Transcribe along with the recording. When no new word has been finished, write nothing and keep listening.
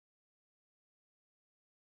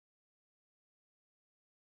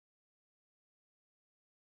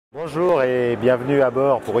Bonjour et bienvenue à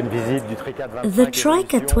bord pour une visite du Tricat The 25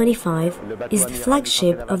 Tricat évolution. 25 Le bateau is the amiral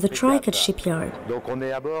flagship du of the Tricat Tricat. shipyard. Donc on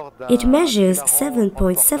est à bord d'un It measures trimaran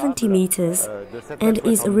 7.70 meters de 7 and mètres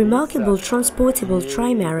is a 70, remarkable transportable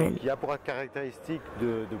trimaran. qui a pour caractéristique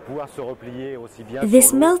de pouvoir se replier aussi bien This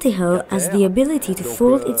sur l'eau multi-hull qu'à has terre. the ability to Donc,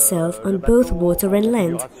 fold itself le on both bateau water en and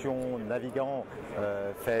land. configuration navigant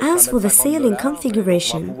fait As for the 5,50 m sailing de large.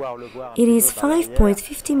 configuration, Donc, on va pouvoir le voir un it petit is peu par l'arrière.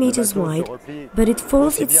 5.50 Le meters bateau se wide, replie but it folds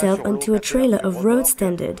aussi bien itself sur l'eau onto a qu'à terre trailer sur of road remorque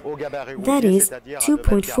standard, au gabarit that routier, is c'est-à-dire à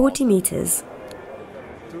 2,40 2.40 m. meters.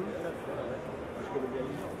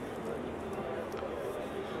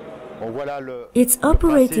 Bon, voilà Its le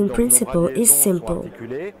operating principe. Donc, nos principle bras de is liaison sont simple.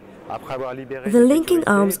 articulés. Après avoir libéré The les linking sécurités,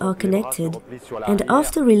 arms are donc les bras se connected, replient sur and l'arrière,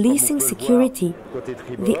 after comme releasing on peut le security, voir côté the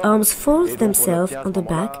tribord, arms fold et donc on themselves obtient à on ce the back,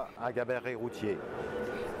 moment-là un gabarit routier.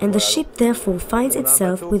 and the Voilà, ship donc therefore finds on a un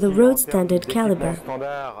itself bateau with a qui, en road termes standard d'équipement caliber.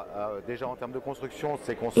 standard, déjà en termes de construction,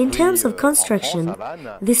 c'est In construit terms of en France, construction, à Vannes,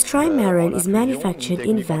 this trimaran en is infusion, une manufactured in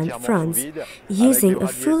technique Vannes, entièrement sous France, vide, avec using des a bras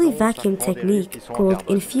de fully liaison vacuum s'inscrivant des rives qui technique sont en called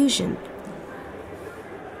carbone. infusion.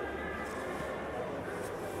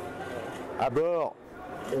 À bord,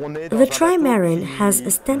 on est dans The un bateau trimaran qui, has a bien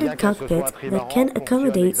standard qu'elle se soit un cockpit trimaran, that can fonctionne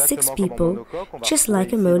accommodate 6 exactement comme un people, monocoque. On va just retrouver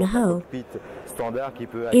like a ici donc un monohull. cockpit standard qui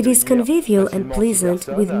peut It is accueillir convivial and facilement 6 pleasant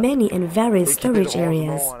with personnes, many and varied équipé de storage areas.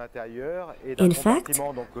 rangements à l'intérieur et d'un In fact,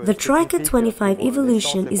 compartiment donc the Tricat spécifique 25 pour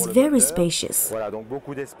Evolution l'essence et is pour le very moteur. spacious. Voilà, donc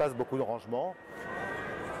beaucoup d'espace, beaucoup de rangements.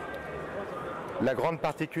 La grande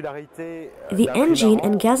particularité The d'un engine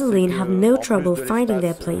trimaran, and gasoline c'est have que, no en plus trouble de finding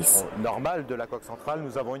their l'espace place. normal de la coque centrale,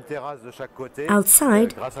 nous avons une terrasse de chaque côté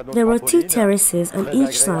Outside, grâce à nos there are 2 trampolines, terraces on très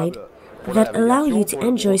each side agréables pour la that allow you navigation, to pour le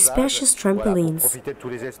enjoy bronzage, spacious voilà, pour trampolines. profiter de tous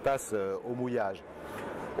les espaces au mouillage.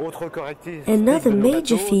 Autre caractéristique Another de nos major bateaux,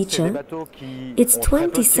 c'est des feature, bateaux qui its ont très 20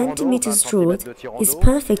 peu de tirant d'eau, 20 centimeters cm broad de tirant is d'eau.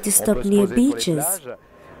 perfect to On stop peut se near poser sur les beaches. plages.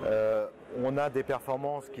 On a des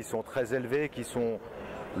performances qui sont très élevées, qui sont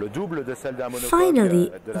le double de celles d'un monocoque Finally,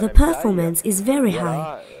 de la the même taille. performance is very high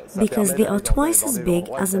Voilà, ça because permet they d'aller are twice dans as des big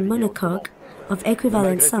endroits et as de a naviguer monocoque autrement. of Mais equivalent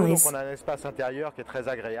malgré tout, donc, size. on a un espace intérieur qui est très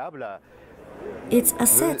agréable. Its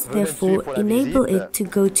assets Venez me suivre therefore pour la enable visite. it to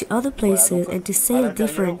go to other Voilà, donc, places and to à sail l'intérieur, on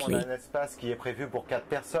differently. a un espace qui est prévu pour 4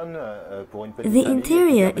 personnes, pour une petite The famille, et qui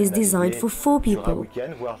interior permet is de designed naviguer for 4 sur un people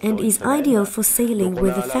week-end, voire and sur une is semaine. ideal for sailing Donc on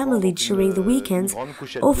with a the à l'avant family donc during the une weekends grande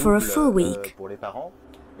couchette or for a double full week. pour les parents.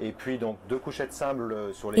 Et puis donc 2 couchettes simples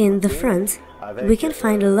sur les In the côtés, front, avec we can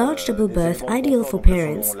find a large double des berth éléments de ideal confort, for donc ce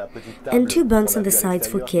parents, sont la petite and table 2 bunks qu'on a on the vue à sides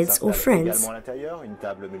for l'extérieur qui kids or s'installe friends. également à l'intérieur, une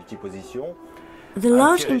table multiposition. The Un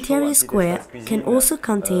large petit réchaud, un interior petit square espace can cuisine, also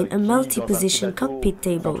contain a qui, dans un petit multi-position bateau, cockpit prend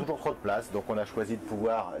table. toujours trop de place, donc on a choisi de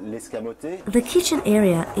pouvoir l'escamoter. The kitchen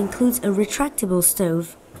area includes a retractable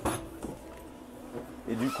stove.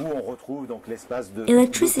 Et du coup, on retrouve donc l'espace de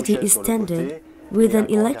Electricity couchettes is sur le standard côté with et un an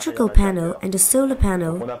grand electrical carrière panel intérieur. and a solar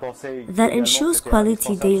panel Donc on a pensé that également que ensures c'était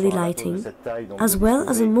quality indispensable daily sur un bateau de lighting, cette taille, donc as de well as a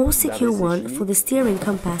disposer more d'un secure WC one chimique. for the steering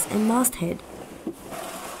compass and masthead.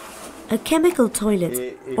 A chemical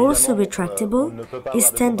toilet, Et also évidemment, on retractable, ne peut pas is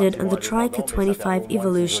avoir de standard on compartiment the Tricat indépendant, mais ça permet 25 au moins de s'isoler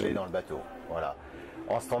Evolution. dans le bateau. Voilà.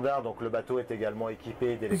 En standard, donc le bateau est également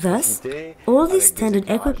équipé Thus, d'électricité, all these avec des standard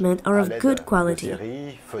éclairages equipment are à of LED good de quality.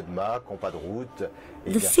 série, feu de mât, compas de route, et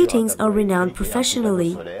The bien sûr un fittings tableau are renowned électrique et un petit panneau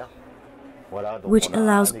professionally, solaire. Voilà, donc which on a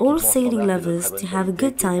allows un all équipement sailing standard de lovers très to bonne have a qualité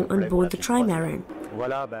good qui est time on complet pour la board the petite croisière. trimaran.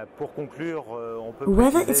 Voilà, pour conclure, on peut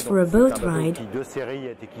Whether préciser it's for a donc, que boat c'est un bateau ride, qui de série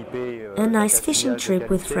est équipé a nice d'un fishing castillage de trip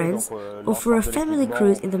with qualité, friends, donc, or for a l'ensemble de family l'équipement,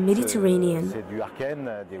 cruise in the Mediterranean. c'est du Arken,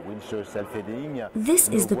 des winches self-heading. This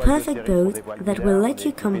Nos is the voiles de perfect série sont boat des voiles that will Miller, let on est you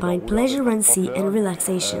équipé combine d'enrouleurs de pleasure on sea and 30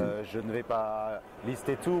 relaxation. Je ne vais pas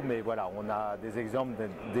lister tout, mais voilà, on a des exemples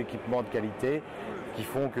d'équipements de qualité qui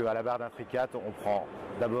font qu'à la barre d'un Tricat, on prend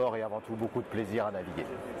d'abord et avant tout beaucoup de plaisir à naviguer.